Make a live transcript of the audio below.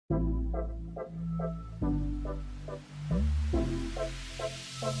Hey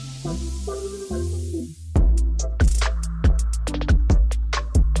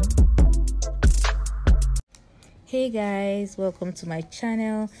guys, welcome to my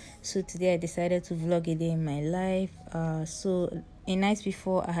channel. So today I decided to vlog a day in my life. So a night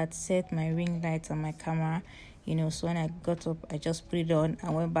before, I had set my ring light on my camera, so when I got up, I just put it on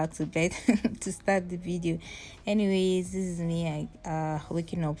and went back to bed to start the video. Anyways, this is me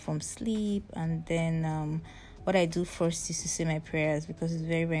waking up from sleep, and then what I do first is to say my prayers, because it's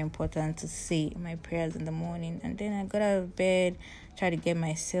very, very important to say my prayers in the morning. And then I got out of bed, tried to get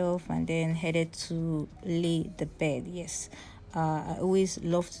myself, and then headed to lay the bed. Yes, I always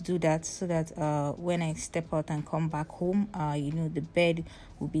love to do that, so that when I step out and come back home, the bed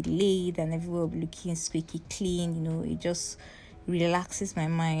will be laid and everywhere will be looking squeaky clean. It just relaxes my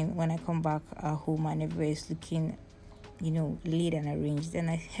mind when I come back home and everywhere is looking laid and arranged. Then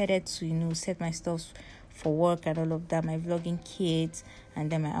I headed to set my stuff for work and all of that, my vlogging kit, and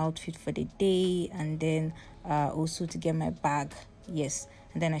then my outfit for the day, and then also to get my bag. Yes,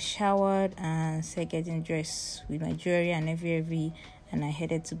 and then I showered and started getting dressed with my jewelry and every and I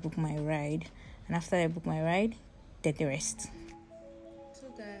headed to book my ride. And after I booked my ride, did the rest. So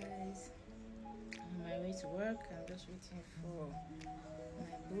guys, on my way to work, I'm just waiting for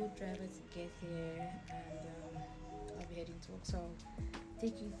my boat driver to get here, and I'll be heading to work. So I'll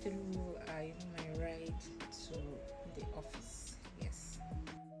take you through my ride to the office. Yes.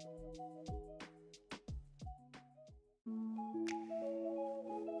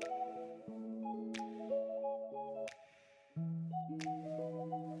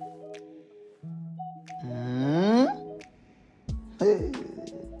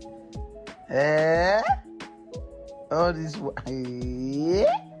 All this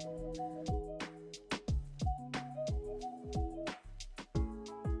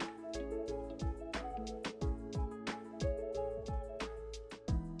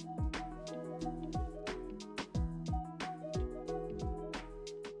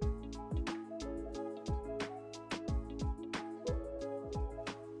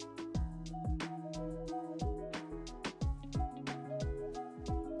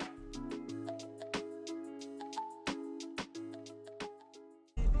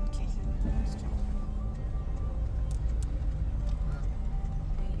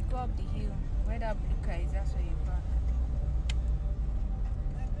Go up the hill where that blue car is. That's where you park.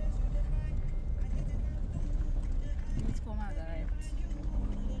 Let's come out arrived.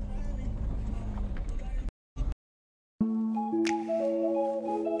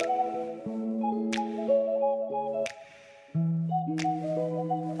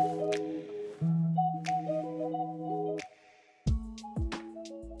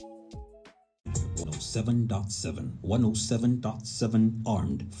 Seven 107.7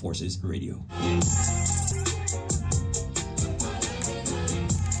 Armed Forces Radio.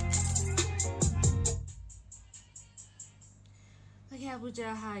 Okay,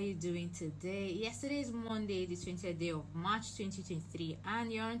 Abuja, how are you doing today? Yesterday is Monday, the 20th day of March 2023,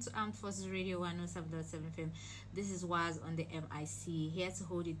 and you're on to Armed Forces Radio 107.7 FM. This is Waz on the MIC, here to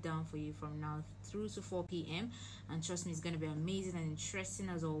hold it down for you from now through to 4 p.m. And trust me, it's going to be amazing and interesting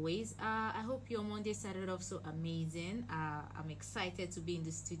as always. I hope your Monday started off so amazing. I'm excited to be in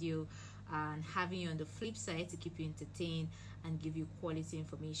the studio and having you on the flip side to keep you entertained and give you quality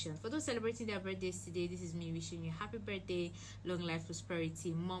information. For those celebrating their birthdays today, this is me wishing you happy birthday, long life,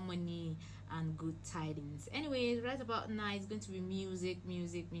 prosperity, more money, and good tidings. Anyway, right about now, it's going to be music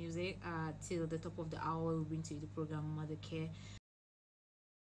till the top of the hour. We'll bring to you the program Mother Care.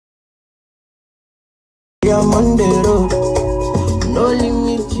 Yeah, Monday road, no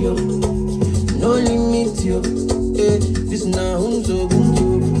limit you, no limit you. This now so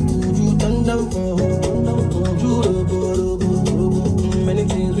you done down for you, many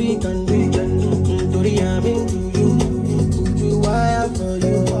things we can do. Tori, I'm into you, you wire for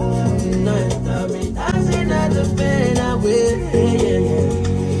you. Tonight I'll be dancing at the bed away.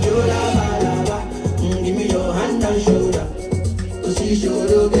 You lava, give me your hand and shoulder, to see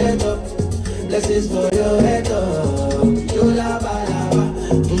shoulder get up. Blessings for your head up. You lava lava,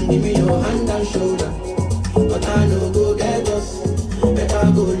 give me your hand and shoulder. But I know go get us,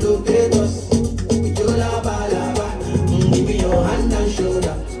 better go locate us. You lava lava, give me your hand and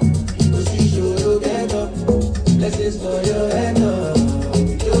shoulder. To see shoulder get up. Blessings for your head up.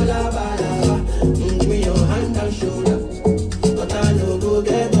 You lava lava, give me your hand and shoulder. But I know go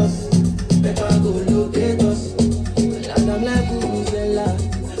get us, better go locate us. And I'm like Vuvuzela,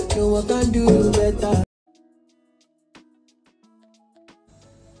 no one can do better.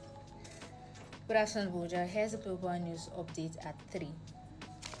 Good afternoon, Abuja. Here's the global news update at 3.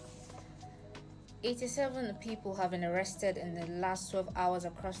 87 people have been arrested in the last 12 hours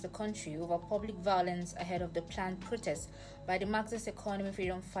across the country over public violence ahead of the planned protest by the Marxist Economic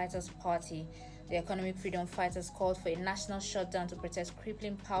Freedom Fighters Party. The Economic Freedom Fighters called for a national shutdown to protest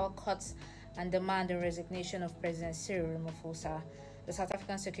crippling power cuts and demand the resignation of President Cyril Ramaphosa. The South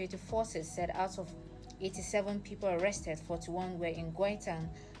African Security Forces said out of 87 people arrested, 41 were in Gauteng,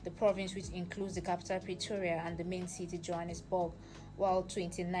 the province which includes the capital Pretoria and the main city Johannesburg, while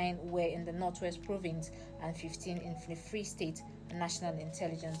 29 were in the Northwest Province and 15 in the Free State, a national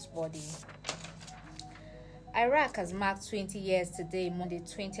intelligence body. Iraq has marked 20 years today, Monday,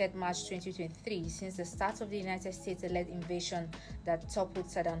 20th March 2023, since the start of the United States-led invasion that toppled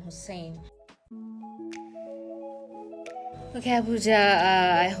Saddam Hussein. Okay, Abuja,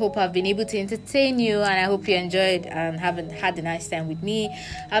 I hope I've been able to entertain you, and I hope you enjoyed and haven't had a nice time with me.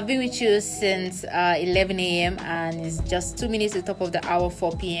 I've been with you since 11 a.m. and it's just 2 minutes to the top of the hour,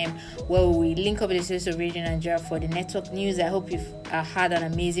 4 p.m. where we link up with the States of Radio Nigeria for the network news. I hope you've had an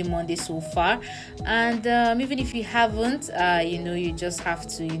amazing Monday so far, and even if you haven't, you just have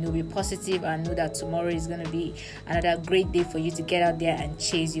to be positive and know that tomorrow is going to be another great day for you to get out there and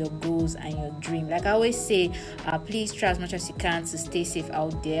chase your goals and your dream. Like I always say, please try as much as you can to stay safe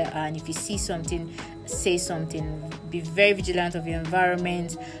out there, and if you see something, say something. Be very vigilant of your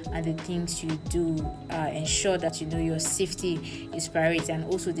environment and the things you do. Ensure that your safety is priority, and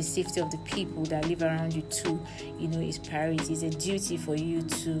also the safety of the people that live around you too is priority. It's a duty for you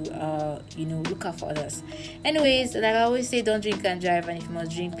to look out for others. Anyways, like I always say, don't drink and drive, and if you must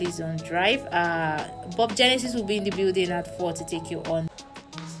drink, please don't drive. Bob Genesis will be in the building at 4 to take you on.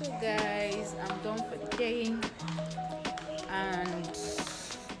 So guys, I'm done for the day and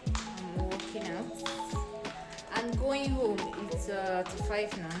I'm walking out. I'm going home. It's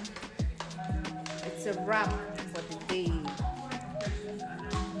 5 now. It's a wrap for the day.